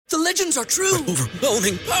The legends are true.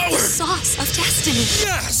 Overwhelming power! Sauce of destiny.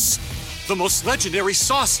 Yes! The most legendary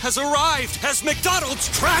sauce has arrived as McDonald's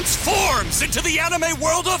transforms into the anime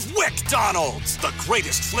world of WickDonald's. The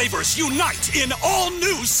greatest flavors unite in all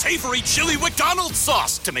new savory chili McDonald's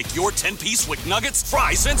sauce to make your 10-piece Wick Nuggets,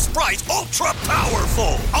 fries, and Sprite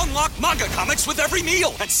ultra-powerful. Unlock manga comics with every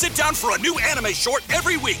meal and sit down for a new anime short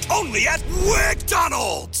every week only at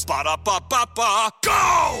WickDonald's. Ba-da-ba-ba-ba,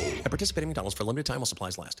 go! At participating McDonald's for a limited time while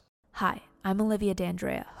supplies last. Hi, I'm Olivia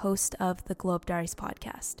D'Andrea, host of the Globe Diaries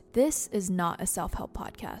podcast. This is not a self-help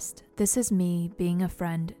podcast. This is me being a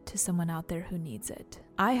friend to someone out there who needs it.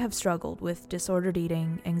 I have struggled with disordered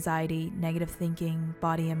eating, anxiety, negative thinking,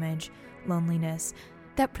 body image, loneliness.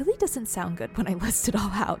 That really doesn't sound good when I list it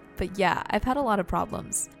all out, but yeah, I've had a lot of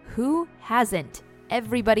problems. Who hasn't?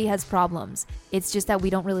 Everybody has problems. It's just that we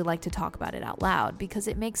don't really like to talk about it out loud because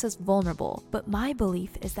it makes us vulnerable. But my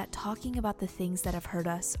belief is that talking about the things that have hurt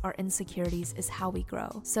us, our insecurities, is how we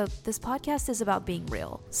grow. So this podcast is about being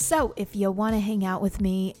real. So if you want to hang out with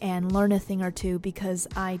me and learn a thing or two, because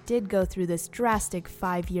I did go through this drastic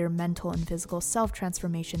 5-year mental and physical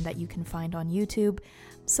self-transformation that you can find on YouTube,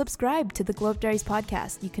 subscribe to the Globe Diaries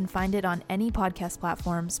podcast. You can find it on any podcast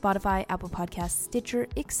platform, Spotify, Apple Podcasts, Stitcher,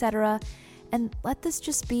 etc., and let this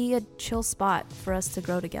just be a chill spot for us to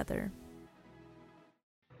grow together.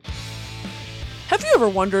 Have you ever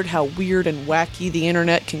wondered how weird and wacky the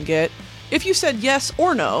internet can get? If you said yes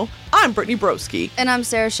or no, I'm Brittany Broski. And I'm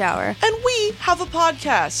Sarah Shower. And we have a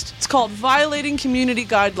podcast. It's called Violating Community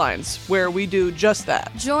Guidelines, where we do just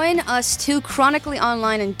that. Join us, two chronically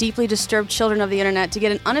online and deeply disturbed children of the internet, to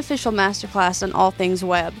get an unofficial masterclass on all things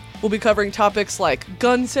web. We'll be covering topics like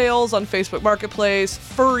gun sales on Facebook Marketplace,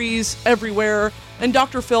 furries everywhere, and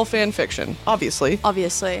Dr. Phil fan fiction, obviously.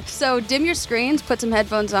 So dim your screens, put some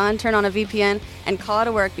headphones on, turn on a VPN, and call out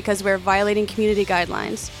of work because we're violating community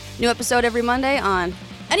guidelines. New episode every Monday on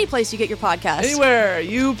any place you get your podcast. Anywhere.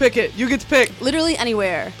 You pick it. You get to pick. Literally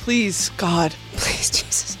anywhere. Please, God. Please,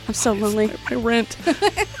 Jesus. I'm so lonely. My rent.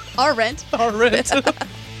 Our rent. Our rent.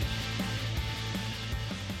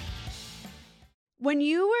 When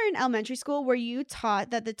you were in elementary school, were you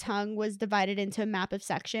taught that the tongue was divided into a map of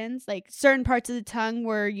sections? Like certain parts of the tongue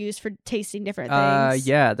were used for tasting different things?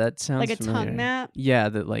 Yeah, that sounds like a familiar. tongue map? Yeah,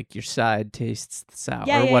 that like your side tastes sour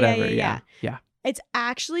Yeah, or whatever. Yeah. Yeah, It's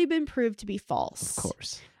actually been proved to be false. of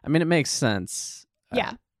course. I mean, it makes sense.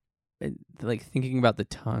 Yeah. Like thinking about the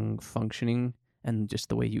tongue functioning and just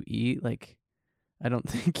the way you eat, like, I don't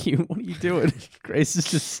think you... What are you doing? Grace is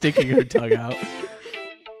just sticking her tongue out.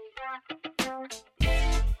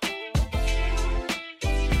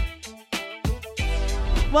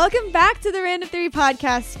 Welcome back to the Random Theory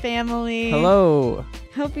Podcast family. Hello.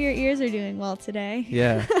 Hope your ears are doing well today.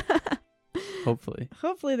 Yeah. Hopefully.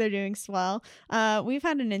 Hopefully they're doing swell. We've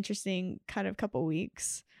had an interesting kind of couple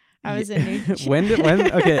weeks. I was in New When?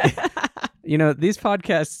 Okay. You know, these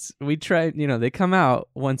podcasts, we try, you know, they come out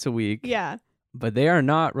once a week. Yeah. But they are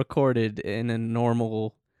not recorded in a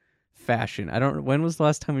normal fashion. When was the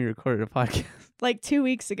last time we recorded a podcast? Like 2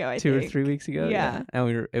 weeks ago, I think. 2 or 3 weeks ago? Yeah.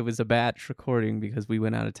 And it was a batch recording because we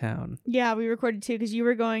went out of town. Yeah, we recorded 2 because you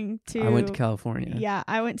were going to... I went to California. Yeah,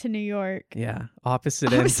 I went to New York. Yeah.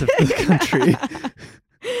 Opposite ends of the country.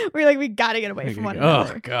 We're like, we got to get away from one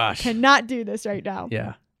another. Oh, gosh. Cannot do this right now.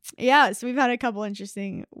 Yeah. Yeah, so we've had a couple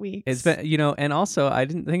interesting weeks. It's been, you know, and also I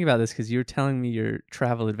didn't think about this because you were telling me your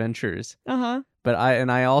travel adventures. Uh-huh. But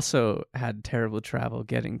I also had terrible travel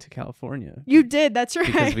getting to California. You did, that's right.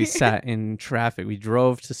 Because we sat in traffic. We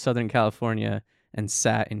drove to Southern California and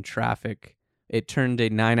sat in traffic. It turned a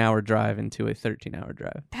 9-hour drive into a 13-hour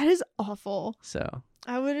drive. That is awful. So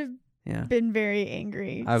I would have been very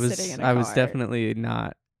angry sitting in a car. I was definitely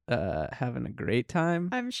not having a great time.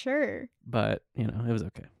 I'm sure. But, you know, it was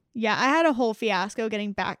okay. Yeah, I had a whole fiasco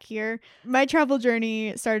getting back here. My travel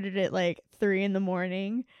journey started at like 3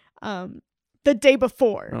 a.m. The day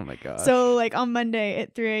before. Oh my gosh. So like on Monday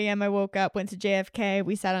at 3 a.m. I woke up, went to JFK.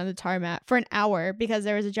 We sat on the tarmac for an hour because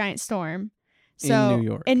there was a giant storm. So in New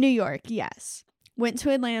York. In New York, yes. Went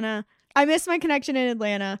to Atlanta. I missed my connection in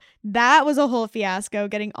Atlanta. That was a whole fiasco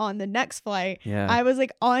getting on the next flight. Yeah. I was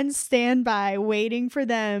like on standby waiting for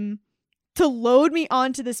them to load me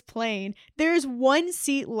onto this plane. There's one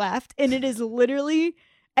seat left and it is literally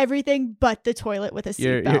everything but the toilet with a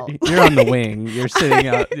seatbelt. You're on the wing. You're sitting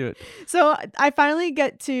out. So I finally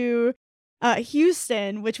get to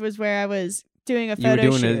Houston, which was where I was doing a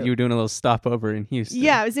photo shoot. You were doing a little stopover in Houston.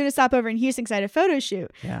 Yeah, I was doing a stopover in Houston because I had a photo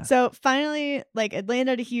shoot. Yeah. So finally, like,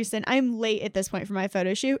 Atlanta to Houston. I'm late at this point for my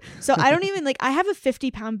photo shoot. So I don't even, like, I have a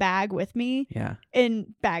 50-pound bag with me Yeah.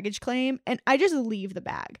 in baggage claim, and I just leave the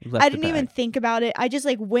bag. You left I the didn't even bag. think about it. I just,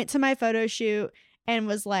 like, went to my photo shoot and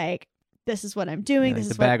was like, this is what I'm doing. Yeah, This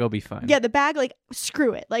the is what bag will be fine. Yeah, the bag, like,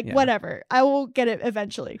 screw it. Like, Yeah. whatever. I will get it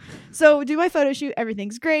eventually. So, do my photo shoot.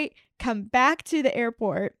 Everything's great. Come back to the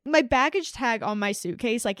airport. My baggage tag on my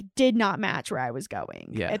suitcase, like, did not match where I was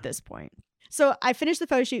going at this point. So, I finished the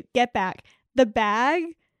photo shoot, get back. The bag,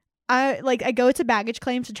 I go to baggage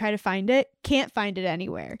claim to try to find it. Can't find it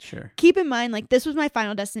anywhere. Sure. Keep in mind, like, this was my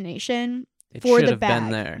final destination It for should the have bag.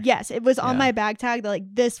 been there. Yes, it was on Yeah. my bag tag that, like,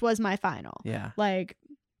 this was my final. Yeah. Like,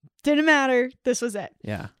 didn't matter. This was it.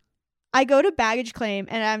 Yeah. I go to baggage claim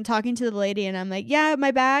and I'm talking to the lady and I'm like, yeah,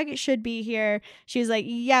 my bag should be here. She's like,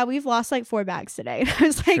 yeah, we've lost like 4 bags today. And I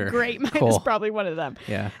was like, Sure. great, mine is Cool. probably one of them.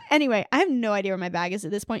 Yeah. Anyway, I have no idea where my bag is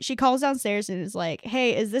at this point. She calls downstairs and is like,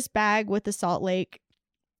 hey, is this bag with the Salt Lake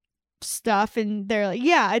stuff? And they're like,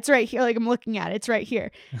 yeah, it's right here. Like, I'm looking at it. It's right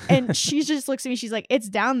here. And she just looks at me. She's like, it's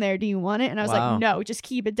down there. Do you want it? And I was Wow. like, no, just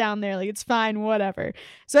keep it down there. Like, it's fine, whatever.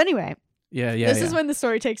 So anyway, Yeah. Yeah. this yeah. is when the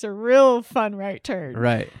story takes a real fun right turn.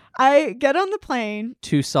 Right. I get on the plane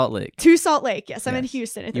To Salt Lake. to Salt Lake. Yes, I'm in Yes.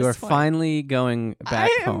 Houston at You this are point. finally going back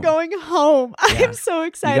I am home. going home. I Yeah. am so You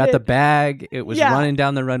excited. got the bag. It was Yeah. running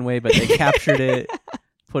down the runway, but they captured it,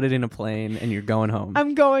 put it in a plane, and you're going home.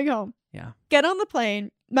 I'm going home. Yeah. Get on the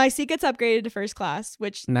plane. My seat gets upgraded to first class,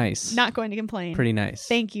 which Nice. not going to complain. Pretty nice.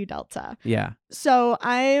 Thank you, Delta. Yeah. So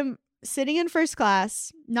I'm sitting in first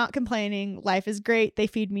class, not complaining. Life is great. They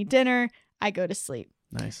feed me dinner. I go to sleep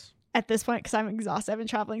Nice. at this point because I'm exhausted. I've been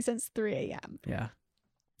traveling since 3 a.m. Yeah.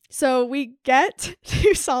 So we get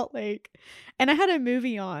to Salt Lake, and I had a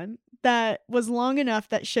movie on that was long enough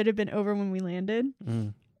that should have been over when we landed.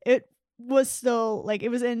 Mm. It was still like, it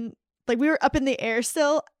was in, like, we were up in the air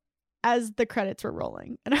still as the credits were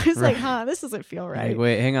rolling. And I was like, Right. this doesn't feel right. Like,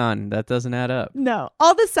 wait, hang on. That doesn't add up. No.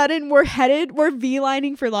 All of a sudden, we're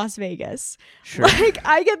V-lining for Las Vegas. Sure. Like,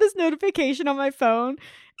 I get this notification on my phone,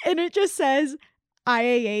 and it just says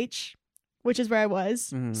IAH, which is where I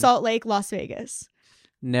was, Mhm. Salt Lake, Las Vegas.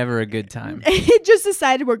 Never a good time. It just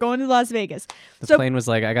decided we're going to Las Vegas. The So- plane was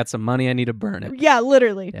like, I got some money. I need to burn it. Yeah,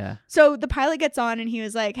 literally. Yeah. So the pilot gets on and he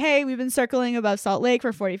was like, hey, we've been circling above Salt Lake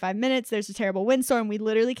for 45 minutes. There's a terrible windstorm. We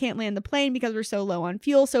literally can't land the plane because we're so low on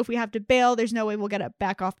fuel. So if we have to bail, there's no way we'll get it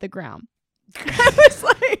back off the ground. I was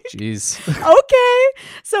like, Jeez. okay.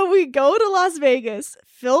 So we go to Las Vegas,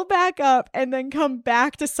 fill back up, and then come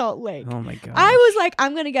back to Salt Lake. Oh my god. I was like,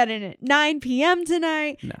 I'm going to get in at 9 p.m.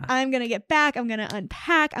 tonight. Nah. I'm going to get back. I'm going to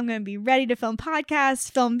unpack. I'm going to be ready to film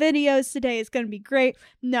podcasts, film videos today. It's going to be great.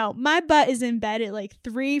 No, my butt is in bed at like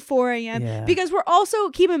 3, 4 a.m. Yeah. Because we're also,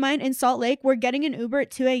 keep in mind, in Salt Lake, we're getting an Uber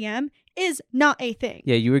at 2 a.m. is not a thing.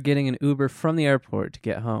 Yeah, you were getting an Uber from the airport to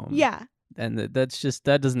get home. Yeah. And that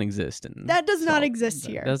doesn't exist in That does not Salt. exist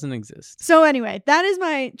That here. doesn't exist. So anyway, that is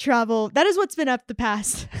my travel. That is what's been up the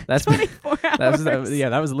past That's 24 hours.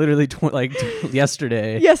 that was literally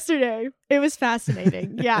yesterday. Yesterday. It was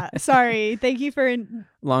fascinating. Yeah. Sorry. Thank you for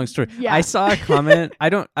Long story. Yeah. I saw a comment. I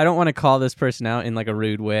don't want to call this person out in like a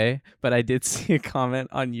rude way, but I did see a comment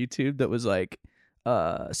on YouTube that was like,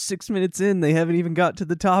 6 minutes in, they haven't even got to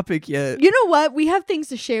the topic yet. You know what? We have things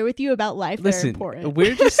to share with you about life that are Listen, important.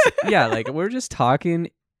 we're just we're just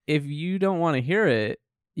talking. If you don't want to hear it,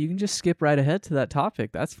 you can just skip right ahead to that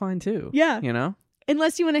topic. That's fine too. Yeah. You know?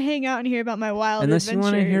 Unless you want to hang out and hear about my wild Unless you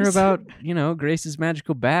want to hear adventures. about, Grace's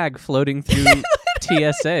magical bag floating through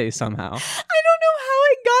TSA somehow. I don't know how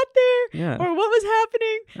I got there Yeah. or what was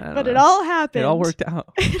happening, I don't but it know. all happened. It all worked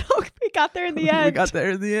out. We got there in the end. We got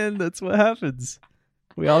there in the end. That's what happens.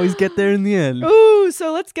 We always get there in the end. Ooh,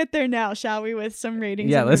 so let's get there now, shall we, with some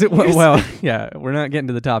ratings? Yeah, and let's. reviews. Well, yeah, we're not getting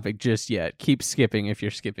to the topic just yet. Keep skipping if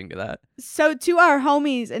you're skipping to that. So to our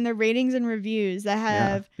homies in the ratings and reviews that Yeah.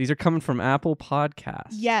 have, These are coming from Apple Podcasts.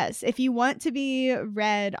 yes, if you want to be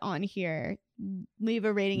read on here, leave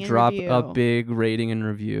a rating and Drop review. a big rating and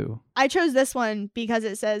review. I chose this one because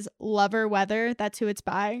it says Lover Weather. That's who it's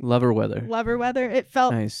by. Lover weather. Lover Weather. It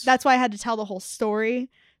felt, Nice. that's why I had to tell the whole story.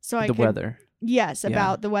 So I the could, weather. Yes, Yeah.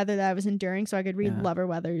 about the weather that I was enduring, so I could read Yeah. Lover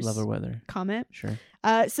Weather's Lover weather. comment. Sure.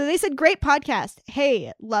 So they said, great podcast.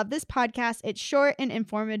 Hey, love this podcast. It's short and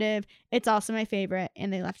informative. It's also my favorite.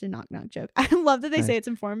 And they left a knock knock joke. I love that they say Nice. it's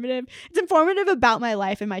informative. It's informative about my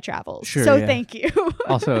life and my travels. Sure, so yeah. thank you.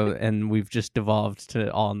 Also, and we've just devolved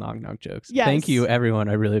to all knock knock jokes. Yes. Thank you, everyone.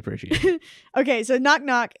 I really appreciate it. Okay, so knock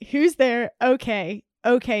knock. Who's there? Okay.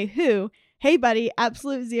 Okay, who? Hey, buddy.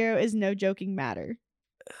 Absolute zero is no joking matter.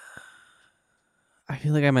 I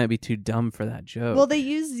feel like I might be too dumb for that joke. Well, they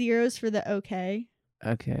use zeros for the okay.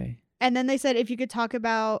 Okay. And then they said if you could talk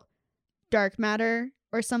about dark matter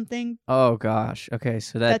or something. Oh gosh. Okay,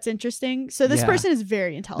 so that's interesting. So this person is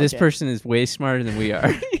very intelligent. This person is way smarter than we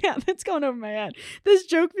are. Yeah, that's going over my head. This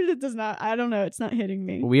joke does not. I don't know. It's not hitting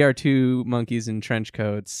me. We are two monkeys in trench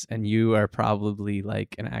coats, and you are probably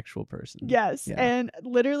like an actual person. Yes, and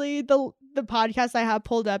literally the podcast I have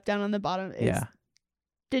pulled up down on the bottom is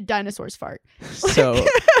did dinosaurs fart? So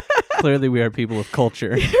clearly we are people of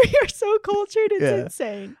culture. We are so cultured. It's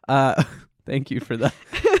insane. Thank you for that.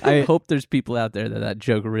 I hope there's people out there that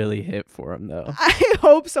joke really hit for them, though. I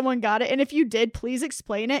hope someone got it. And if you did, please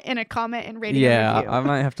explain it in a comment and rating and review. I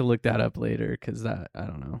might have to look that up later because I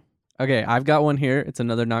don't know. Okay, I've got one here. It's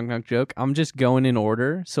another knock knock joke. I'm just going in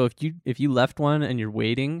order. So if you left one and you're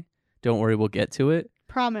waiting, don't worry, we'll get to it.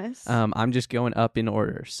 Promise. I'm just going up in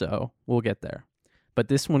order, so we'll get there. But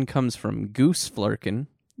this one comes from Goose Flurkin.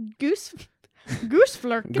 Goose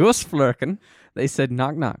Flurkin? Goose Flurkin. They said,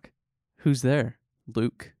 knock knock. Who's there?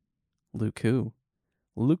 Luke. Luke who?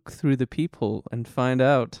 Look through the peephole and find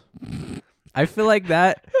out. I feel like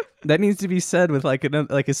that needs to be said with like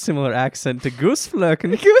a similar accent to Goose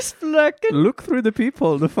Flurkin. Goose Flurkin. Look through the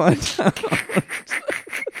peephole to find out.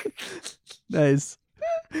 Nice.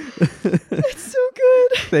 That's so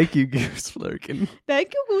good. Thank you, Goose Flurkin.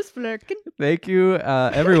 Thank you, Goose Flurkin. Thank you,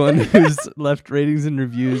 everyone who's left ratings and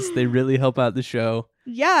reviews. They really help out the show.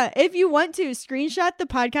 Yeah, if you want to, screenshot the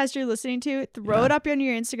podcast you're listening to, throw it up on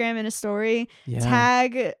your Instagram in a story,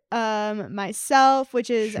 tag myself, which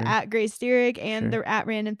is at Grace Dierig, and the at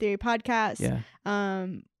Random Theory Podcast. Yeah.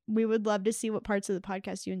 We would love to see what parts of the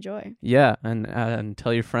podcast you enjoy. Yeah, and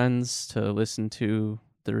tell your friends to listen to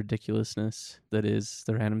the ridiculousness that is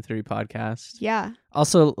the Random Theory Podcast. Yeah.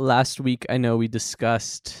 Also, last week, I know we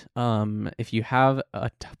discussed if you have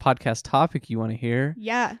a podcast topic you want to hear,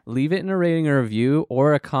 leave it in a rating or review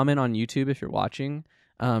or a comment on YouTube if you're watching.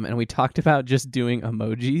 And we talked about just doing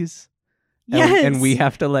emojis. Yes. And we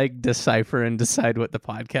have to like decipher and decide what the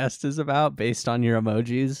podcast is about based on your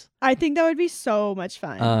emojis. I think that would be so much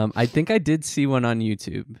fun. I think I did see one on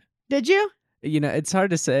YouTube. Did you? You know, it's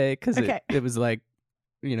hard to say because it was like,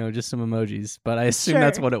 you know, just some emojis, but I assume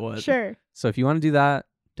that's what it was. Sure. So if you want to do that,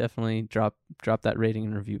 definitely drop that rating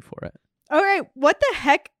and review for it. All right. What the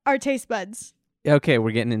heck are taste buds? Okay, we're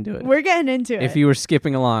getting into it. We're getting into it. If you were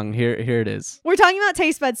skipping along, here it is. We're talking about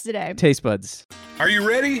taste buds today. Taste buds. Are you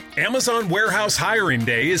ready? Amazon Warehouse Hiring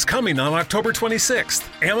Day is coming on October 26th.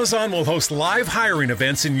 Amazon will host live hiring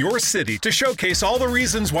events in your city to showcase all the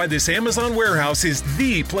reasons why this Amazon warehouse is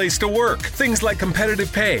the place to work. Things like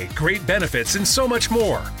competitive pay, great benefits, and so much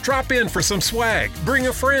more. Drop in for some swag, bring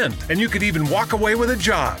a friend, and you could even walk away with a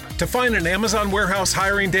job. To find an Amazon Warehouse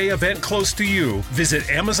Hiring Day event close to you, visit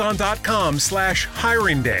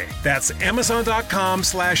amazon.com/hiring day. That's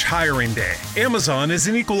amazon.com/hiring day. Amazon is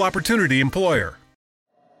an equal opportunity employer.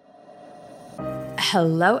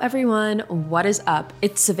 Hello, everyone. What is up?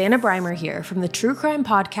 It's Savannah Breimer here from the true crime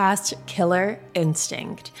podcast, Killer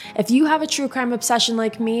Instinct. If you have a true crime obsession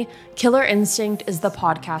like me, Killer Instinct is the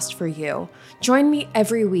podcast for you. Join me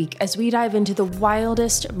every week as we dive into the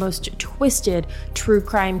wildest, most twisted true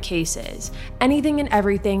crime cases. Anything and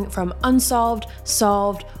everything from unsolved,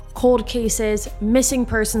 solved, cold cases, missing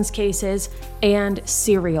persons cases, and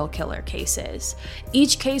serial killer cases.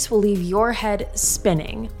 Each case will leave your head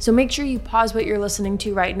spinning. So make sure you pause what you're listening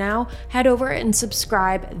to right now, head over and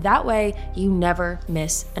subscribe. That way you never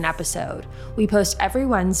miss an episode. We post every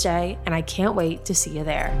Wednesday, and I can't wait to see you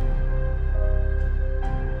there.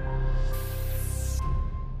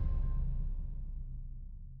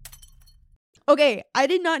 Okay, I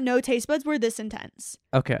did not know taste buds were this intense.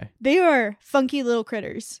 Okay. They are funky little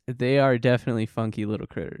critters. They are definitely funky little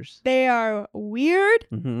critters. They are weird.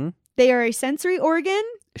 Mm-hmm. They are a sensory organ.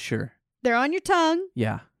 Sure. They're on your tongue.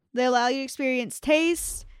 Yeah. They allow you to experience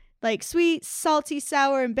taste, like sweet, salty,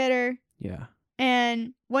 sour, and bitter. Yeah.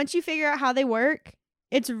 And once you figure out how they work,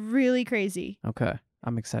 it's really crazy. Okay.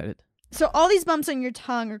 I'm excited. So all these bumps on your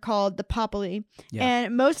tongue are called the papilla,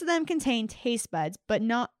 and most of them contain taste buds, but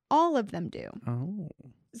not all of them do. Oh.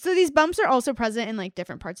 So these bumps are also present in like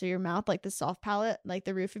different parts of your mouth, like the soft palate, like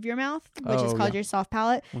the roof of your mouth, which is called your soft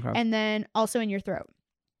palate, and then also in your throat.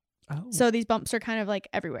 Oh. So these bumps are kind of like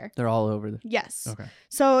everywhere. They're all over. Yes. Okay.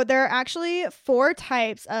 So there are actually 4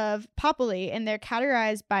 types of papilla, and they're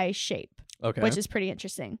categorized by shape. Okay. Which is pretty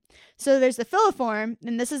interesting. So there's the filiform,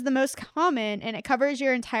 and this is the most common, and it covers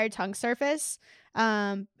your entire tongue surface,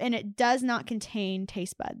 and it does not contain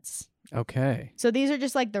taste buds. Okay. So these are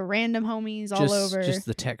just like the random homies all over. Just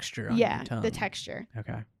the texture on your tongue. The texture.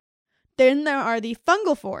 Okay. Then there are the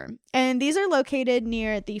fungiform, and these are located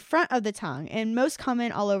near the front of the tongue and most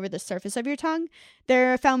common all over the surface of your tongue.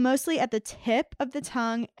 They're found mostly at the tip of the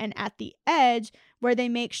tongue and at the edge, where they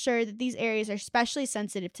make sure that these areas are especially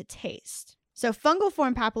sensitive to taste. So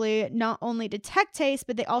fungiform papillae not only detect taste,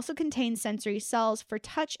 but they also contain sensory cells for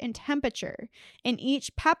touch and temperature. And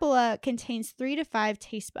each papilla contains 3 to 5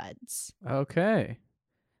 taste buds. Okay.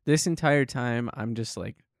 This entire time, I'm just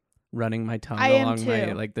like running my tongue along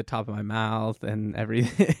my, like the top of my mouth and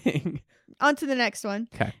everything. On to the next one.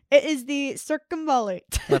 Okay. It is the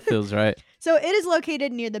circumvolate. That feels right. So it is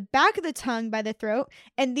located near the back of the tongue by the throat,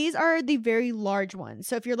 and these are the very large ones.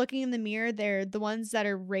 So if you're looking in the mirror, they're the ones that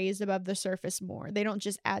are raised above the surface more. They don't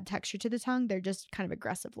just add texture to the tongue, they're just kind of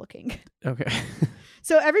aggressive looking. Okay.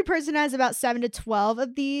 So every person has about 7 to 12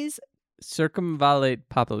 of these. Circumvolate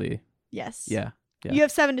papillae. Yes. Yeah. You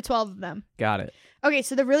have 7 to 12 of them. Got it. Okay,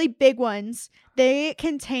 so the really big ones, they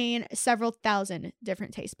contain several thousand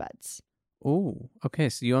different taste buds. Oh, okay.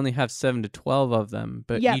 So you only have 7 to 12 of them,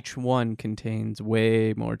 but each one contains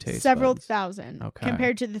way more taste Several buds. thousand. Okay.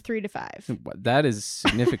 Compared to the 3 to 5. That is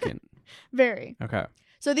significant. Very. Okay.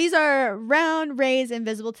 So these are round, raised, and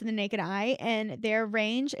visible to the naked eye, and they're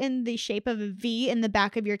arranged in the shape of a V in the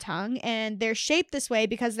back of your tongue, and they're shaped this way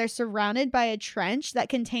because they're surrounded by a trench that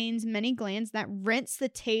contains many glands that rinse the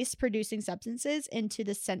taste-producing substances into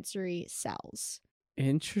the sensory cells.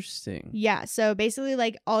 Interesting. Yeah, so basically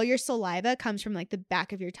like all your saliva comes from like the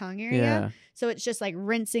back of your tongue area. Yeah. So it's just like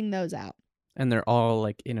rinsing those out. And they're all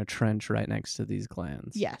like in a trench right next to these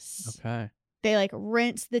glands. Yes. Okay. They like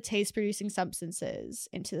rinse the taste producing substances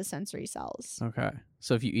into the sensory cells. Okay.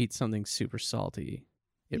 So if you eat something super salty,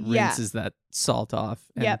 it rinses that salt off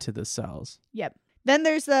into the cells. Yep. Then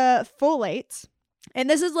there's the folate, and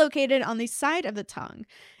this is located on the side of the tongue.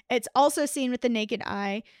 It's also seen with the naked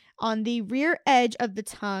eye on the rear edge of the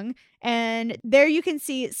tongue, and there you can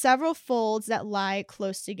see several folds that lie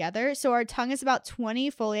close together. So our tongue is about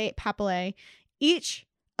 20 foliate papillae, each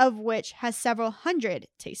of which has several hundred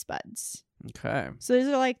taste buds. Okay. So these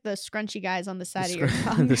are like the scrunchy guys on the side of your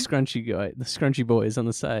tongue. The scrunchy boys on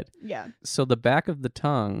the side. Yeah. So the back of the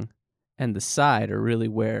tongue and the side are really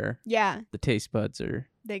where the taste buds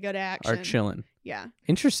they go to action. Are chilling. Yeah.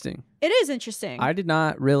 Interesting. It is interesting. I did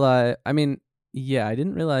not realize, I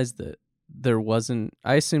didn't realize that there wasn't,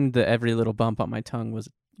 I assumed that every little bump on my tongue was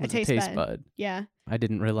a taste bud. Yeah. I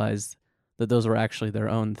didn't realize that those were actually their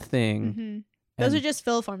own thing. Mm-hmm. Those are just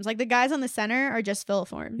filiforms. Like the guys on the center are just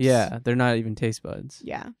filiforms. Yeah, they're not even taste buds.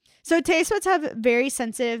 Yeah. So taste buds have very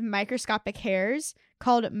sensitive microscopic hairs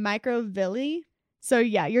called microvilli. So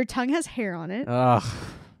yeah, your tongue has hair on it. Ugh.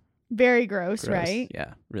 Very gross, right?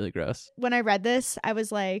 Yeah, really gross. When I read this, I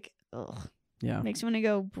was like, ugh. Yeah. Makes me want to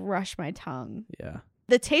go brush my tongue. Yeah.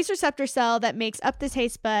 The taste receptor cell that makes up the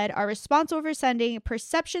taste bud are responsible for sending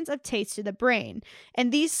perceptions of taste to the brain.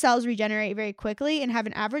 And these cells regenerate very quickly and have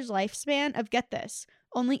an average lifespan of, get this,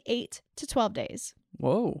 only 8 to 12 days.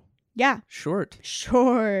 Whoa. Yeah. Short.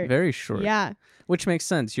 Very short. Yeah. Which makes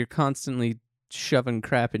sense. You're constantly shoving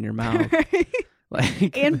crap in your mouth.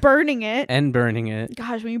 And burning it.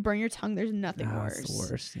 Gosh, when you burn your tongue, there's nothing worse. It's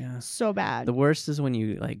the worst, yeah. So bad. The worst is when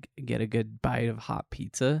you like get a good bite of hot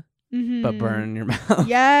pizza. Mm-hmm. But burn in your mouth.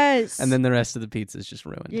 Yes. And then the rest of the pizza is just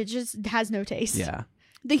ruined. It just has no taste. Yeah.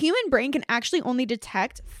 The human brain can actually only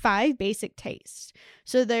detect 5 basic tastes.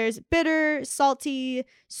 So there's bitter, salty,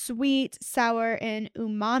 sweet, sour, and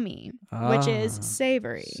umami, which is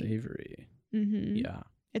savory. Mm-hmm. Yeah.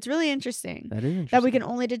 It's really interesting. That is interesting. That we can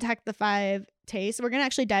only detect the 5 tastes. We're going to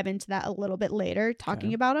actually dive into that a little bit later,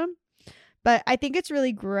 talking about them. But I think it's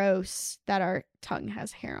really gross that our tongue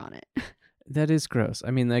has hair on it. That is gross.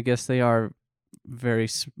 I mean, I guess they are very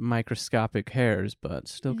microscopic hairs, but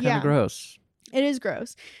still kind of gross. It is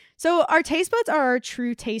gross. So our taste buds are our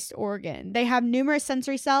true taste organ. They have numerous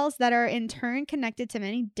sensory cells that are in turn connected to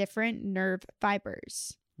many different nerve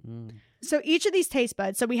fibers. So each of these taste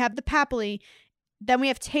buds, so we have the papillae, then we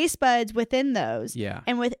have taste buds within those. Yeah.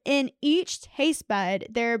 And within each taste bud,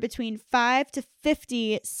 there are between 5 to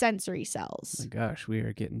 50 sensory cells. Oh my gosh, we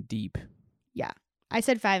are getting deep. Yeah. I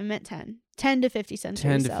said 5, I meant 10. 10 to 50 sensory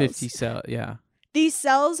cells. 10 to 50 cells, yeah. These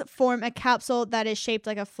cells form a capsule that is shaped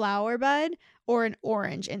like a flower bud or an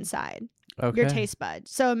orange inside your taste bud.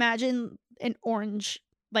 So imagine an orange,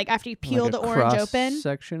 like after you peel like the orange open.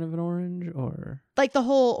 Section of an orange, or like the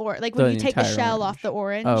whole, or like when you take the shell off the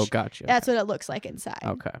orange. Oh, gotcha. That's what it looks like inside.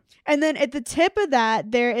 Okay. And then at the tip of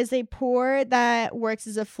that, there is a pore that works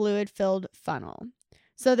as a fluid-filled funnel.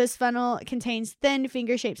 So this funnel contains thin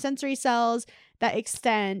finger-shaped sensory cells that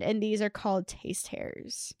extend, and these are called taste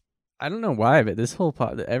hairs. I don't know why, but this whole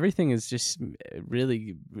everything is just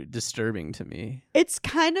really disturbing to me. It's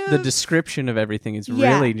kind of the description of everything is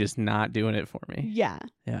really just not doing it for me. Yeah.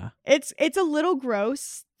 Yeah. It's a little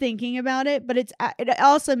gross thinking about it, but it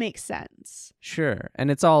also makes sense. Sure. And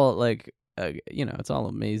it's all like it's all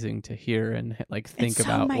amazing to hear and like think It's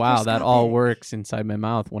so about, wow, that all microscopic. works inside my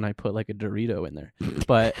mouth when I put like a Dorito in there.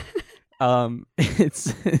 But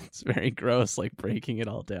it's very gross, like breaking it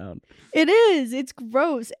all down. It is. It's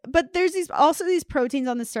gross. But there's these proteins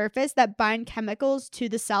on the surface that bind chemicals to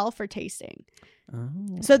the cell for tasting. Oh.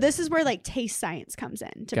 So this is where like taste science comes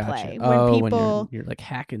in to play. When you're like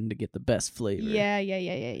hacking to get the best flavor.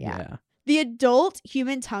 Yeah. The adult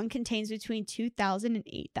human tongue contains between 2,000 and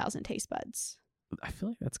 8,000 taste buds. I feel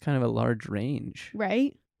like that's kind of a large range.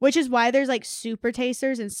 Right? Which is why there's like super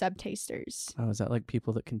tasters and sub tasters. Oh, is that like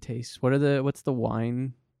people that can taste? What's the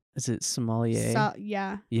wine? Is it sommelier?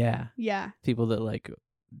 Yeah. Yeah. People that like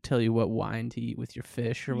tell you what wine to eat with your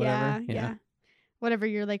fish or whatever. Yeah. Whatever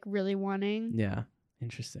you're like really wanting. Yeah.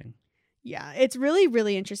 Interesting. Yeah. It's really,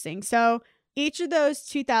 really interesting. So each of those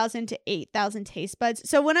 2,000 to 8,000 taste buds.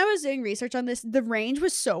 So when I was doing research on this, the range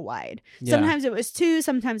was so wide. Yeah. Sometimes it was 2,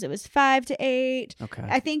 sometimes it was 5 to 8. Okay.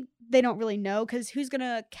 I think they don't really know because who's going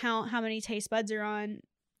to count how many taste buds are on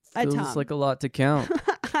a tongue? Feels like a lot to count.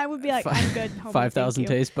 I would be like, I'm good. homie, 5,000 thank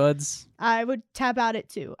you. taste buds? I would tap out at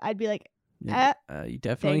 2. I'd be like, you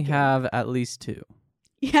definitely thank you. have at least 2.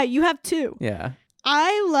 Yeah, you have 2. Yeah.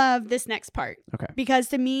 I love this next part. Okay. Because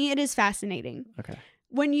to me, it is fascinating. Okay.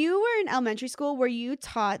 When you were in elementary school, were you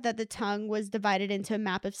taught that the tongue was divided into a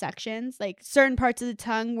map of sections? Like certain parts of the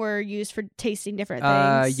tongue were used for tasting different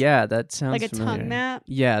things? Yeah, that sounds like a familiar. tongue map?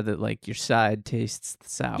 Yeah, that like your side tastes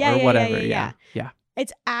sour Yeah, or whatever. yeah. Yeah.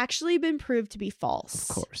 It's actually been proved to be false.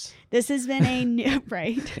 Of course. This has been a new,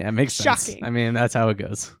 right? Yeah, it makes sense. Shocking. I mean, that's how it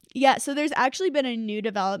goes. Yeah, so there's actually been a new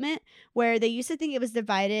development where they used to think it was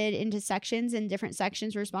divided into sections and different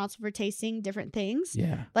sections were responsible for tasting different things.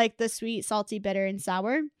 Yeah. Like the sweet, salty, bitter, and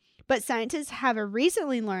sour. But scientists have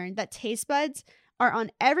recently learned that taste buds are on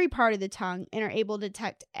every part of the tongue and are able to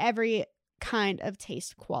detect every kind of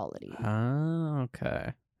taste quality. Oh,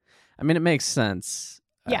 okay. I mean, it makes sense.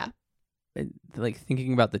 Yeah. Like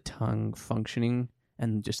thinking about the tongue functioning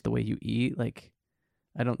and just the way you eat, like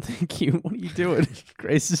I don't think what are you doing?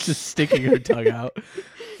 Grace is just sticking her tongue out.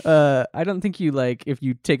 I don't think you like if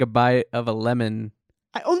you take a bite of a lemon.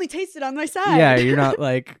 I only taste it on my side. Yeah, you're not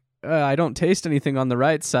like I don't taste anything on the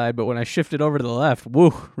right side, but when I shift it over to the left,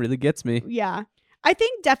 woo, really gets me. Yeah. I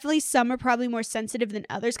think definitely some are probably more sensitive than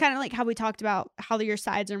others, kind of like how we talked about how your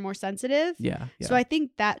sides are more sensitive. Yeah. So I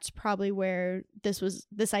think that's probably where this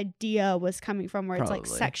idea was coming from, where it's like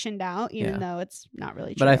Probably. sectioned out, even though it's not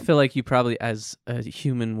really true. But I feel like you probably, as a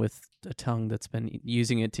human with a tongue that's been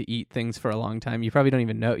using it to eat things for a long time, you probably don't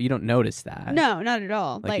even know. You don't notice that. No, not at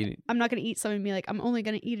all. Like I'm not going to eat something and be like, I'm only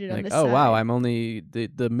going to eat it on Like, this oh side. wow, I'm only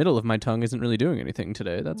the middle of my tongue isn't really doing anything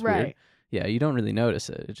today. That's Right. weird. Yeah, you don't really notice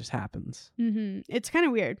it. It just happens. Mm-hmm. It's kind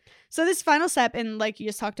of weird. So this final step in, like you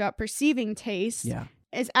just talked about, perceiving taste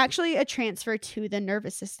is actually a transfer to the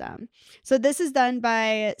nervous system. So this is done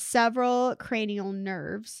by several cranial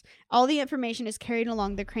nerves. All the information is carried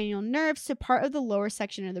along the cranial nerves to part of the lower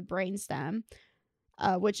section of the brainstem,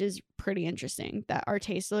 which is pretty interesting that our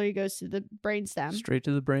taste literally goes to the brainstem. Straight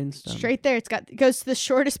to the brainstem. Straight there. It goes to the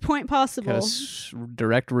shortest point possible.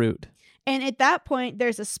 Direct route. And at that point,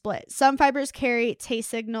 there's a split. Some fibers carry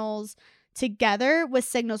taste signals together with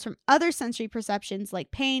signals from other sensory perceptions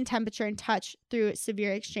like pain, temperature, and touch through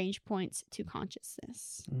severe exchange points to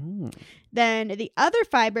consciousness. Then the other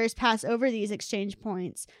fibers pass over these exchange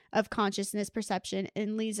points of consciousness perception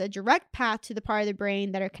and leads a direct path to the part of the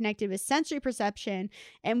brain that are connected with sensory perception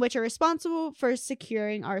and which are responsible for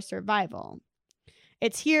securing our survival.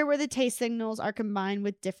 It's here where the taste signals are combined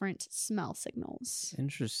with different smell signals.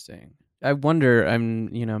 Interesting. I wonder,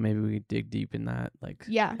 maybe we could dig deep in that, like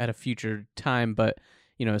at a future time, but,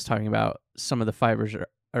 it's talking about some of the fibers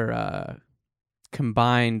are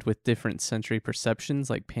combined with different sensory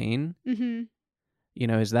perceptions, like pain. Mm-hmm.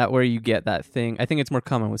 Is that where you get that thing? I think it's more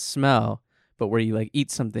common with smell, but where you like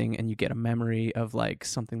eat something and you get a memory of like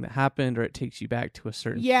something that happened, or it takes you back to a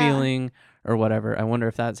certain feeling or whatever. I wonder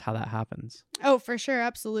if that's how that happens. Oh, for sure.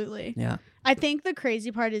 Absolutely. Yeah. I think the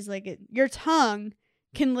crazy part is like your tongue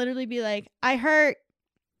can literally be like, I hurt.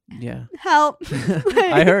 Yeah. Help.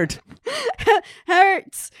 I hurt.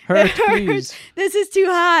 Hurts. Hurt, It hurts. please. This is too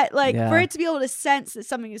hot. Like Yeah. for it to be able to sense that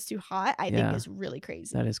something is too hot, I think is really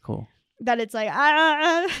crazy. That is cool. That it's like,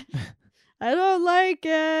 I don't like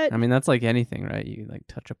it. I mean, that's like anything, right? You like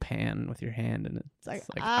touch a pan with your hand and it's like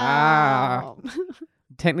ah. ow.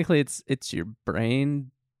 Technically, it's your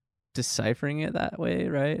brain deciphering it that way,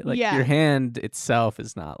 right? Like Yeah. your hand itself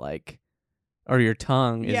is not like, or your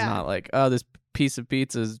tongue is Yeah. not like, oh, this piece of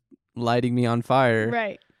pizza is lighting me on fire.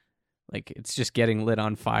 Right. Like it's just getting lit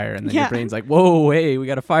on fire, and then Yeah. your brain's like, whoa, hey, we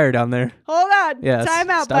got a fire down there. Hold on. Yeah, Time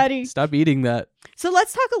out, stop, buddy. Stop eating that. So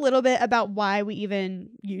let's talk a little bit about why we even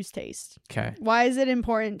use taste. Okay. Why is it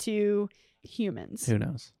important to humans? Who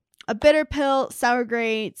knows? A bitter pill, sour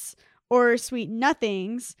grapes, or sweet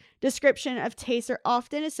nothings description of taste are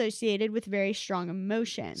often associated with very strong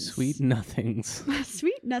emotions. Sweet nothings.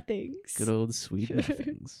 Sweet nothings. Good old sweet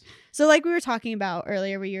nothings. So like we were talking about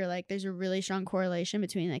earlier where you're like there's a really strong correlation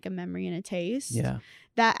between like a memory and a taste. Yeah.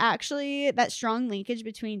 That strong linkage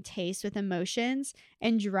between taste with emotions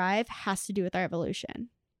and drive has to do with our evolution.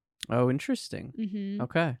 Oh, interesting. Mm-hmm.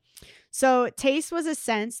 Okay. So taste was a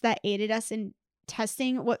sense that aided us in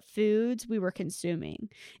testing what foods we were consuming.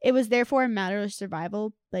 It was therefore a matter of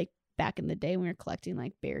survival, like back in the day when we were collecting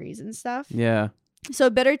like berries and stuff. Yeah. So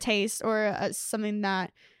bitter taste or something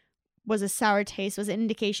that was a sour taste was an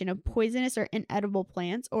indication of poisonous or inedible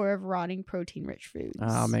plants or of rotting protein-rich foods.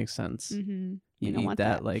 Oh, makes sense. Mm-hmm. You don't eat want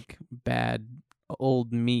that like bad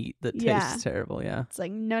old meat that tastes terrible. Yeah. It's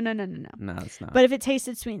like, no. No, it's not. But if it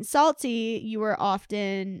tasted sweet and salty, you were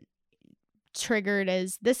often triggered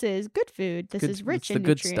as this is good food. This is rich in the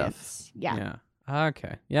good nutrients. stuff. Yeah.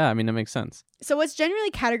 Okay. Yeah. I mean, that makes sense. So what's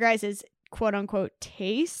generally categorized as quote unquote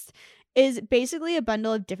taste is basically a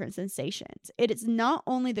bundle of different sensations. It is not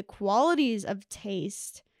only the qualities of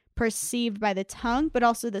taste perceived by the tongue, but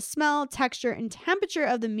also the smell, texture, and temperature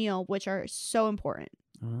of the meal, which are so important.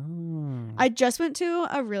 Oh. I just went to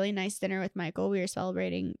a really nice dinner with Michael. We were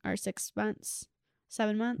celebrating our 7 months.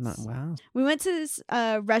 Wow. We went to this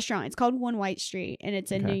restaurant. It's called One White Street, and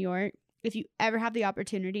it's in Okay. New York. If you ever have the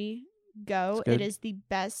opportunity, go. It's good. It is the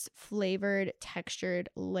best flavored, textured,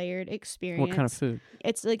 layered experience. What kind of food?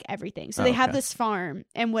 It's like everything. So Oh, they have okay. this farm,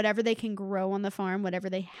 and whatever they can grow on the farm, whatever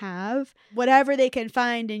they have, whatever they can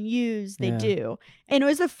find and use, they Yeah. do. And it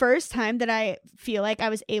was the first time that I feel like I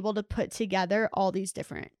was able to put together all these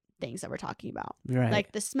different things that we're talking about. Right.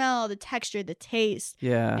 Like the smell, the texture, the taste,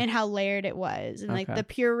 yeah. and how layered it was. And like Okay. the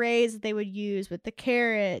purees that they would use with the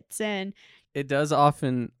carrots and It does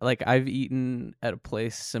often, like, I've eaten at a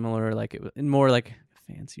place similar, like, more like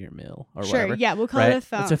a fancier meal or sure, whatever. yeah, we'll call right? it a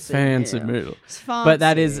fancy. It's a fancy meal. meal. It's But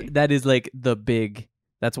that fancy. is like the big,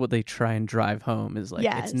 that's what they try and drive home is like,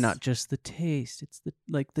 Yes. it's not just the taste, it's the,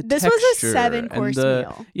 like, the This texture. was a 7-course and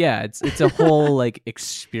meal. Yeah, it's a whole, like,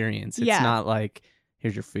 experience. It's Yeah. not like,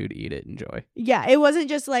 here's your food, eat it, enjoy. Yeah, it wasn't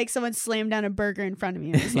just like someone slammed down a burger in front of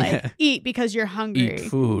you. It was like Yeah. eat because you're hungry. Eat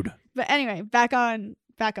food. But anyway, back on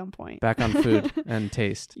point. Back on food and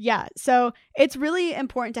taste. Yeah, so it's really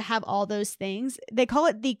important to have all those things. They call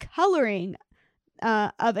it the coloring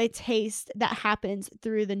of a taste that happens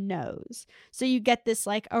through the nose. So you get this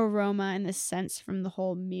like aroma and this sense from the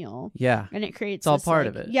whole meal. Yeah. And it creates It's all this, part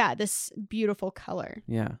like, of it. Yeah, this beautiful color.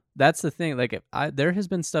 Yeah. That's the thing. Like, there has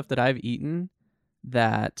been stuff that I've eaten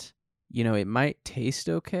that, you know, it might taste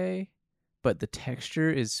okay, but the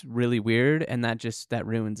texture is really weird, and that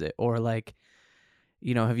ruins it. Or like,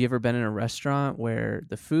 you know, have you ever been in a restaurant where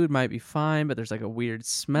the food might be fine, but there's like a weird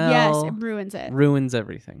smell? Yes, it ruins it. Ruins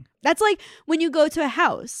everything. That's like when you go to a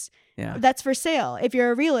house Yeah. that's for sale. If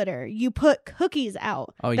you're a realtor, you put cookies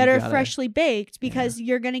out Oh, you that are gotta- freshly baked because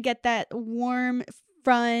you're going to get that warm,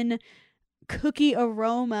 fun cookie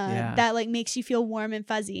aroma Yeah. that like makes you feel warm and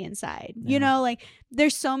fuzzy inside. Yeah. You know, like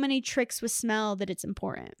there's so many tricks with smell that it's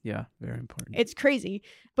important. Yeah. Very important. It's crazy.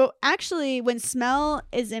 But actually, when smell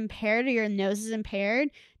is impaired or your nose is impaired,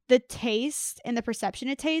 the taste and the perception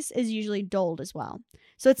of taste is usually dulled as well.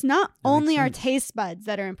 So it's not That makes only our sense. taste buds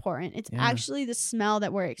that are important. It's Yeah. actually the smell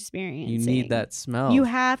that we're experiencing. You need that smell. You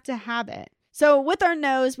have to have it. So with our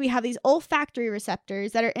nose, we have these olfactory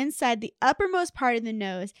receptors that are inside the uppermost part of the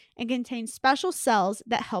nose and contain special cells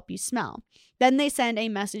that help you smell. Then they send a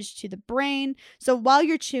message to the brain. So while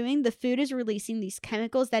you're chewing, the food is releasing these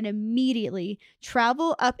chemicals that immediately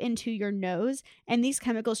travel up into your nose, and these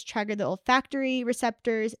chemicals trigger the olfactory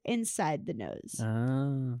receptors inside the nose.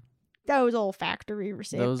 Ah, Those olfactory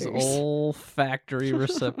receptors. those olfactory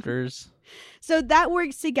receptors. So that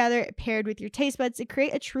works together paired with your taste buds to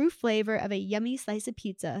create a true flavor of a yummy slice of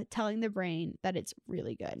pizza, telling the brain that it's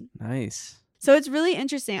really good. Nice. So it's really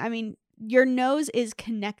interesting. I mean, your nose is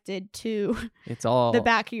connected to It's all the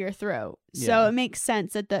back of your throat. So Yeah. it makes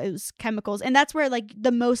sense that those chemicals, and that's where like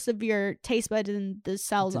the most of your taste buds and the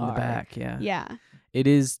cells in are. the back. Yeah. Yeah. It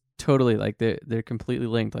is totally like they're completely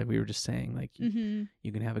linked, like we were just saying. Like Mm-hmm.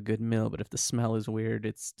 you can have a good meal, but if the smell is weird,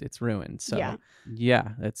 it's ruined. So Yeah. yeah,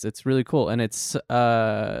 it's really cool, and it's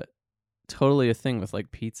totally a thing with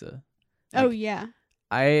like pizza. Oh Like, yeah.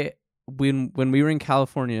 when we were in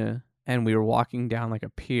California and we were walking down like a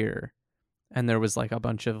pier, and there was like a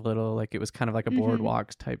bunch of little, like, it was kind of like a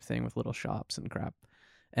boardwalk type thing with little shops and crap,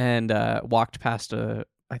 and walked past I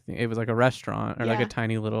think it was like a restaurant or like a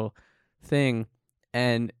tiny little thing,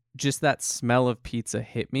 and just that smell of pizza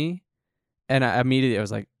hit me, and I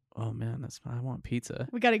was like, oh man, I want pizza.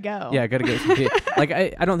 We gotta go. Yeah, I gotta go. Like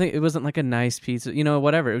I don't think it wasn't like a nice pizza,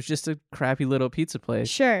 whatever. It was just a crappy little pizza place.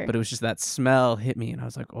 Sure. But it was just that smell hit me, and I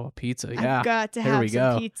was like, oh, pizza. Yeah, I've got to here have we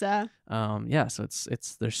some go. pizza. Yeah. So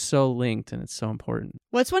it's they're so linked, and it's so important.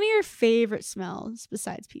 What's one of your favorite smells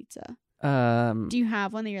besides pizza? Do you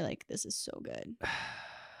have one that you're like, this is so good?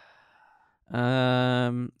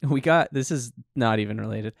 This is not even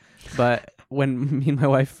related, but when me and my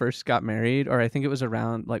wife first got married, or I think it was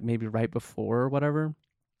around like maybe right before or whatever,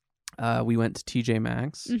 we went to TJ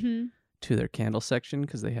Maxx to their candle section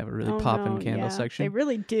because they have a really poppin' candle section. They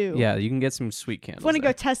really do. Yeah, you can get some sweet candles. If you want to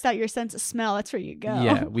go test out your sense of smell, that's where you go.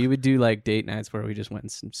 Yeah, we would do like date nights where we just went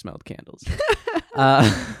and smelled candles.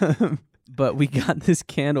 But we got this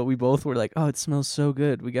candle. We both were like, oh, it smells so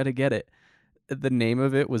good. We got to get it. The name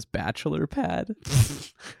of it was Bachelor Pad.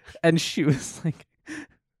 And she was like,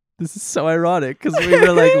 this is so ironic because we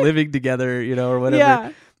were like living together, or whatever.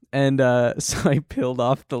 Yeah. And so I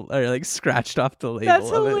scratched off the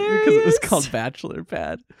label of it because it was called Bachelor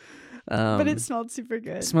Pad. But it smelled super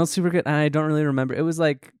good. It smelled super good. And I don't really remember. It was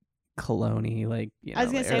like cologne-y, like, I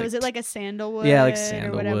was going to say, was it like a sandalwood? Yeah, like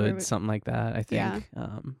sandalwood, something like that, I think.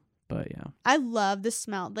 Yeah. But yeah. I love the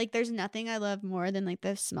smell. Like, there's nothing I love more than like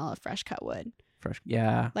the smell of fresh cut wood.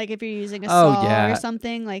 Yeah. Like if you're using a saw or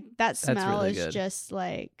something, like that smell really is good. Just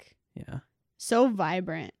like so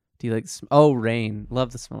vibrant. Do you like rain?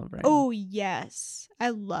 Love the smell of rain. Oh yes,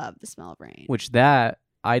 I love the smell of rain. Which I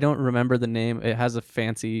don't remember the name. It has a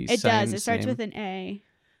fancy. It does. It starts with an A.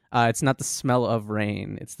 It's not the smell of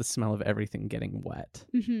rain. It's the smell of everything getting wet,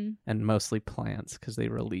 and mostly plants because they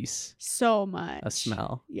release so much a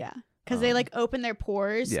smell. Yeah, because they like open their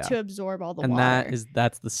pores to absorb all the water. And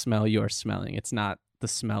that's the smell you are smelling. It's not the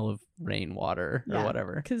smell of rainwater or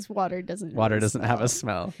whatever. Because water doesn't have a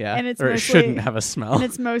smell. Yeah, and it shouldn't have a smell. And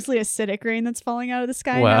it's mostly acidic rain that's falling out of the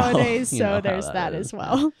sky nowadays. So there's that as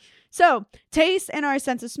well. So, taste and our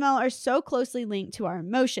sense of smell are so closely linked to our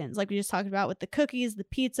emotions. Like we just talked about with the cookies, the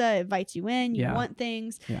pizza, it invites you in, you want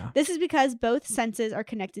things. Yeah. This is because both senses are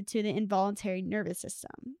connected to the involuntary nervous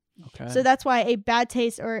system. Okay. So that's why a bad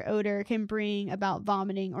taste or odor can bring about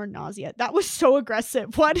vomiting or nausea. That was so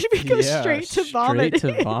aggressive. Why did we go straight to vomiting?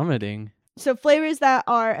 Straight to vomiting. So flavors that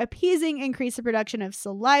are appeasing increase the production of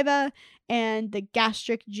saliva and the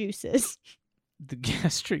gastric juices.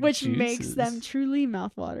 Which makes them truly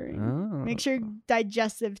mouthwatering. Oh. Makes your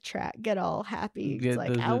digestive tract get all happy. It's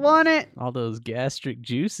like, I want it. All those gastric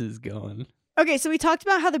juices going. Okay, so we talked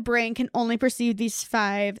about how the brain can only perceive these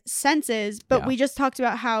 5 senses, but we just talked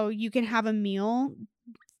about how you can have a meal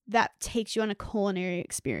that takes you on a culinary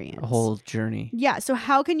experience. A whole journey. Yeah, so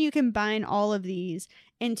how can you combine all of these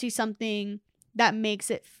into something that makes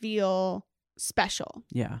it feel special?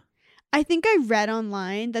 Yeah. I think I read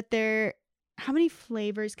online that how many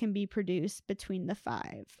flavors can be produced between the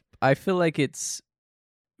 5? I feel like it's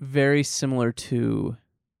very similar to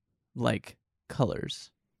like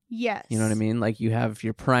colors. Yes. You know what I mean? Like you have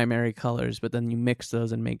your primary colors, but then you mix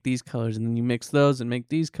those and make these colors, and then you mix those and make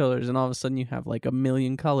these colors, and all of a sudden you have like a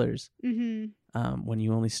million colors. When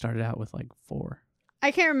you only started out with like 4.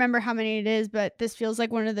 I can't remember how many it is, but this feels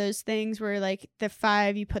like one of those things where like the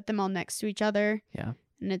 5, you put them all next to each other. Yeah.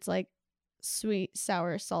 And it's like sweet,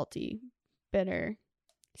 sour, salty, bitter,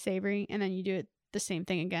 savory, and then you do it the same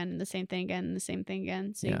thing again and the same thing again and the same thing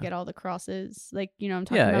again, so you get all the crosses. Like, you know what I'm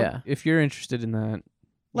talking about? Yeah. If you're interested in that,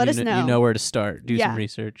 let us know. You know where to start. Do some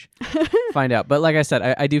research. Find out. But like I said,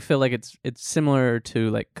 I do feel like it's similar to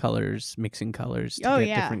like colors, mixing colors to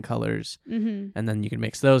get different colors, and then you can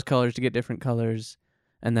mix those colors to get different colors,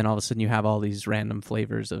 and then all of a sudden you have all these random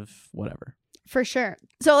flavors of whatever. For sure.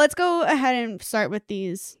 So let's go ahead and start with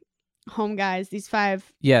these home guys, these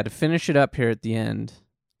 5. Yeah, to finish it up here at the end.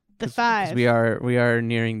 The 5. We are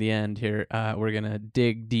nearing the end here. We're gonna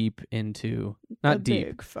dig deep into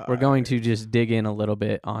We're going to just dig in a little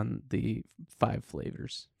bit on the 5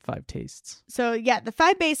 flavors, 5 tastes. So yeah, the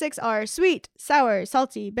 5 basics are sweet, sour,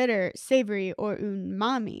 salty, bitter, savory, or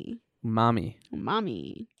umami.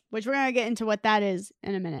 Umami. Which we're gonna get into what that is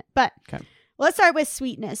in a minute. But okay. Let's start with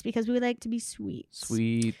sweetness because we like to be sweet.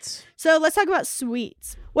 So let's talk about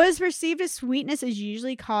sweets. What is perceived as sweetness is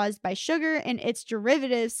usually caused by sugar and its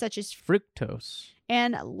derivatives such as fructose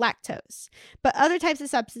and lactose. But other types of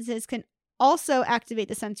substances can also activate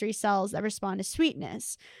the sensory cells that respond to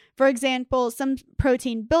sweetness. For example, some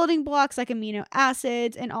protein building blocks like amino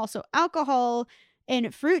acids and also alcohol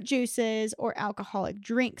in fruit juices or alcoholic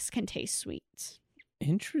drinks can taste sweet.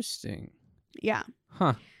 Interesting. Yeah.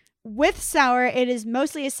 Huh. With sour, it is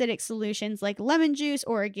mostly acidic solutions like lemon juice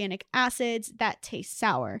or organic acids that taste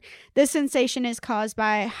sour. This sensation is caused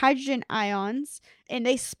by hydrogen ions, and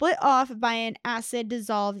they split off by an acid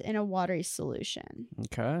dissolved in a watery solution.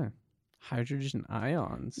 Okay. Hydrogen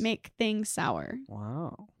ions. Make things sour.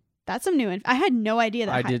 Wow. That's some new info. I had no idea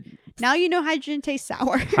that. I did. Now you know hydrogen tastes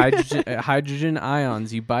sour. Hydrogen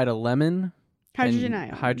ions. You bite a lemon. Hydrogen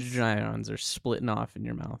ions. Hydrogen ions are splitting off in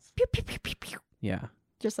your mouth. Pew, pew, pew, pew, pew. Yeah.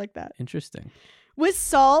 Just like that. Interesting. With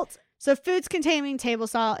salt, so foods containing table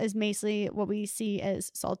salt is basically what we see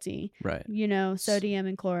as salty. Right. You know, sodium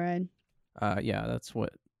and chloride. Yeah, that's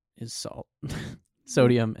what is salt.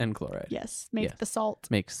 Sodium and chloride. Yes, the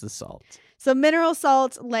salt. Makes the salt. So mineral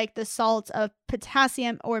salts, like the salts of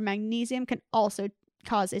potassium or magnesium, can also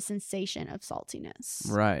cause a sensation of saltiness.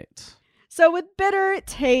 Right. So with bitter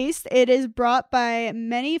taste, it is brought by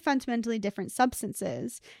many fundamentally different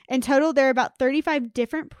substances. In total, there are about 35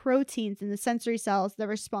 different proteins in the sensory cells that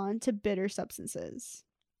respond to bitter substances.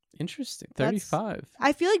 Interesting. 35.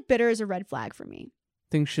 I feel like bitter is a red flag for me.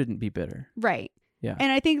 Things shouldn't be bitter. Right. Yeah.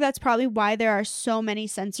 And I think that's probably why there are so many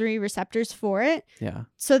sensory receptors for it. Yeah.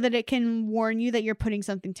 So that it can warn you that you're putting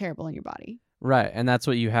something terrible in your body. Right. And that's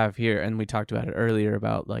what you have here. And we talked about it earlier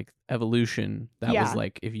about like evolution. That was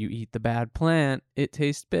like, if you eat the bad plant, it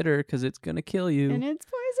tastes bitter because it's going to kill you. And it's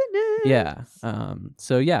poisonous. Yeah.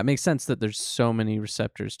 So yeah, it makes sense that there's so many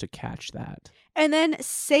receptors to catch that. And then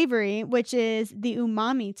savory, which is the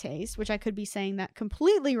umami taste, which I could be saying that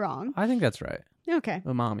completely wrong. I think that's right. Okay.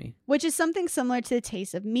 Umami. Which is something similar to the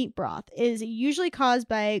taste of meat broth, is usually caused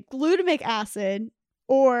by glutamic acid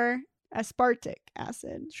or aspartic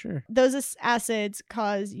acid. Sure. Those acids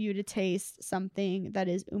cause you to taste something that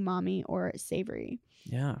is umami or savory.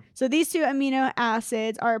 Yeah. So these two amino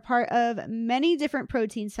acids are a part of many different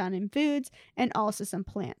proteins found in foods and also some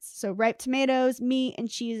plants. So ripe tomatoes, meat, and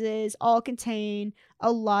cheeses all contain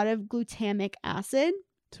a lot of glutamic acid.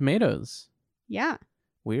 Tomatoes. Yeah.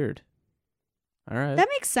 Weird. All right. That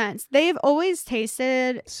makes sense. They've always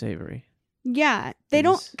tasted savory. Yeah. They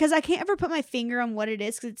don't, because I can't ever put my finger on what it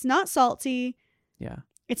is because it's not salty. Yeah.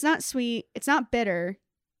 It's not sweet. It's not bitter.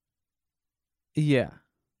 Yeah.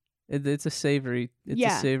 It's a savory. It's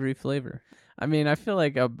a savory flavor. I mean, I feel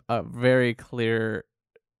like a very clear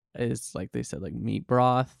is like they said, like meat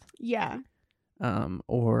broth. Yeah.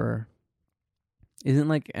 Or isn't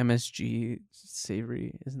like MSG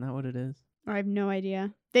savory? Isn't that what it is? I have no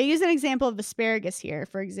idea. They use an example of asparagus here.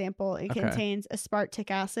 For example, it contains aspartic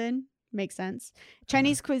acid. Makes sense.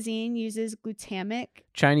 Chinese cuisine uses glutamic.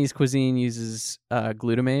 Chinese cuisine uses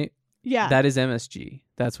glutamate. Yeah. That is MSG.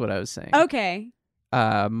 That's what I was saying. Okay.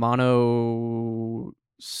 Mono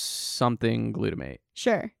something glutamate.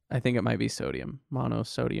 Sure. I think it might be sodium.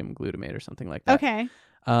 Monosodium glutamate or something like that. Okay.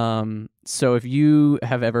 So if you've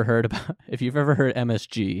ever heard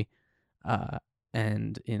MSG,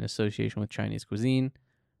 and in association with Chinese cuisine,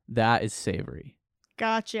 that is savory.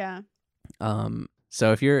 Gotcha.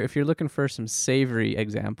 So if you're looking for some savory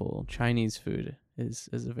example, Chinese food is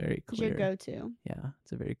a very clear. Your go-to. Yeah,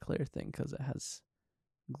 it's a very clear thing because it has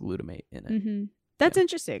glutamate in it. Mm-hmm. That's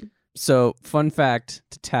interesting. So, fun fact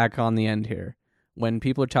to tack on the end here: when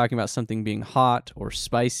people are talking about something being hot or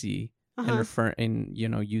spicy and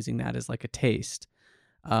using that as like a taste,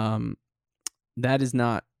 that is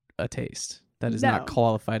not a taste. That is not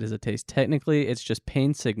qualified as a taste. Technically, it's just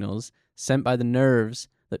pain signals sent by the nerves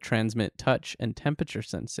that transmit touch and temperature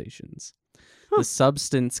sensations. The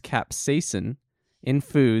substance capsaicin in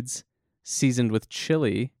foods seasoned with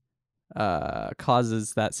chili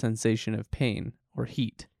causes that sensation of pain or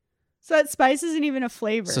heat. So that spice isn't even a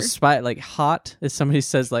flavor. So like hot, if somebody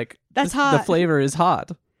says like that's hot, the flavor is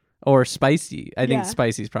hot, or spicy. I think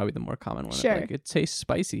spicy is probably the more common one. Sure. Like it tastes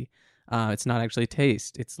spicy. It's not actually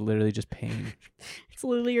taste. It's literally just pain. It's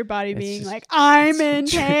literally your body being like, I'm in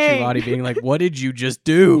pain. Your body being like, what did you just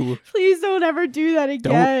do? Please don't ever do that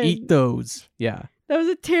again. Don't eat those. Yeah. That was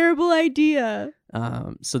a terrible idea.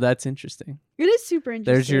 So that's interesting. It is super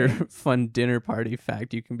interesting. There's your fun dinner party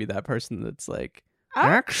fact. You can be that person that's like,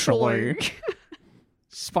 actually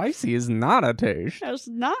spicy is not a taste. It's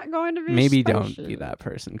not going to be Maybe spicy. Don't be that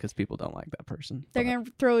person because people don't like that person. They're going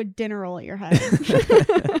to throw a dinner roll at your head.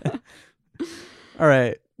 All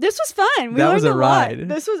right. This was fun. We learned a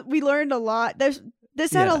ride. We learned a lot. This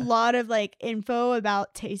This had a lot of like info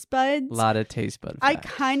about taste buds. A lot of taste bud facts. I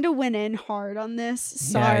kind of went in hard on this.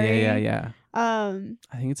 Sorry. Yeah. I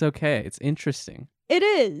think it's okay. It's interesting. It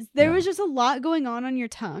is. There was just a lot going on your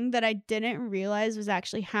tongue that I didn't realize was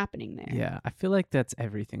actually happening there. Yeah, I feel like that's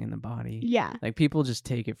everything in the body. Yeah. Like people just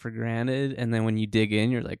take it for granted, and then when you dig in,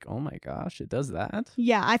 you're like, oh my gosh, it does that?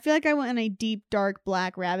 Yeah, I feel like I went in a deep, dark,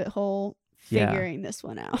 black rabbit hole figuring this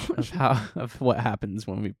one out. of what happens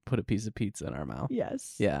when we put a piece of pizza in our mouth.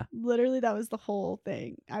 Yes. Yeah. Literally, that was the whole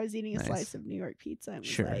thing. I was eating a slice of New York pizza and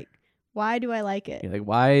was like, why do I like it? You're like,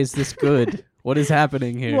 why is this good? What is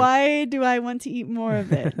happening here? Why do I want to eat more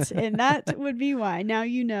of it? And that would be why. Now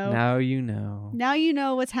you know. Now you know. Now you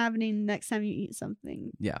know what's happening next time you eat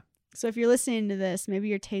something. Yeah. So if you're listening to this, maybe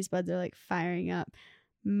your taste buds are like firing up.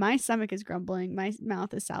 My stomach is grumbling. My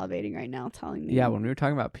mouth is salivating right now, telling me. Yeah, when we were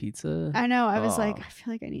talking about pizza. I know. I was like, I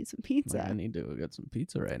feel like I need some pizza. Like, I need to go get some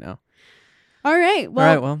pizza right now. All right.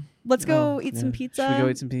 Well, let's go eat some pizza. Should we go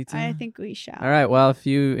eat some pizza? I think we shall. All right. Well, if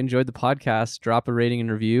you enjoyed the podcast, drop a rating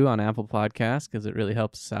and review on Apple Podcasts because it really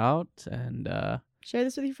helps us out. And share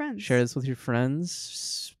this with your friends.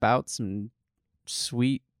 Spout some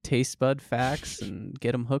sweet taste bud facts and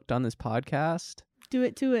get them hooked on this podcast. Do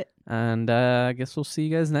it. And I guess we'll see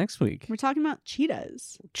you guys next week. We're talking about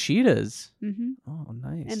cheetahs. Cheetahs? Mm-hmm. Oh,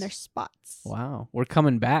 nice. And their spots. Wow. We're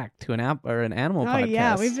coming back to an animal podcast. Oh,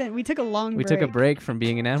 yeah. We took a long break. We took a break from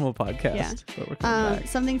being an animal podcast. Yeah. But we're coming back.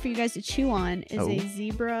 Something for you guys to chew on is a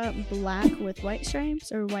zebra black with white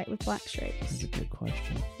stripes or white with black stripes. That's a good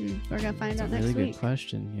question. We're going to find out next week. Really good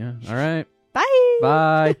question. Yeah. All right. Bye.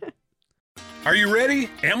 Bye. Are you ready?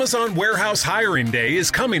 Amazon Warehouse Hiring Day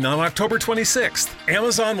is coming on October 26th.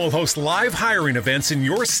 Amazon will host live hiring events in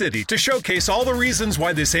your city to showcase all the reasons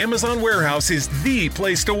why this Amazon warehouse is the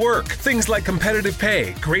place to work. Things like competitive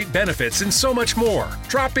pay, great benefits, and so much more.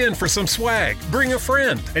 Drop in for some swag, bring a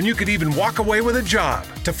friend, and you could even walk away with a job.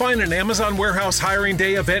 To find an Amazon Warehouse Hiring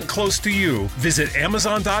Day event close to you, visit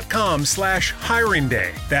amazon.com/hiring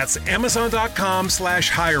day. That's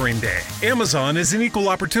amazon.com/hiring day. Amazon is an equal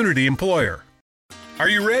opportunity employer. Are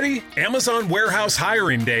you ready? Amazon Warehouse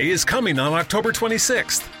Hiring Day is coming on October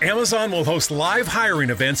 26th. Amazon will host live hiring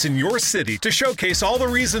events in your city to showcase all the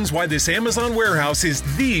reasons why this Amazon warehouse is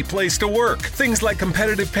the place to work. Things like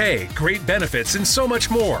competitive pay, great benefits, and so much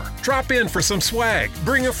more. Drop in for some swag,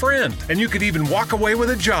 bring a friend, and you could even walk away with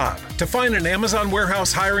a job. To find an Amazon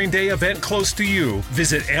Warehouse Hiring Day event close to you,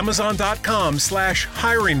 visit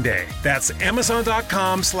amazon.com/hiring day. That's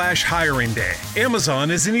amazon.com/hiring day. Amazon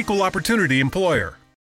is an equal opportunity employer.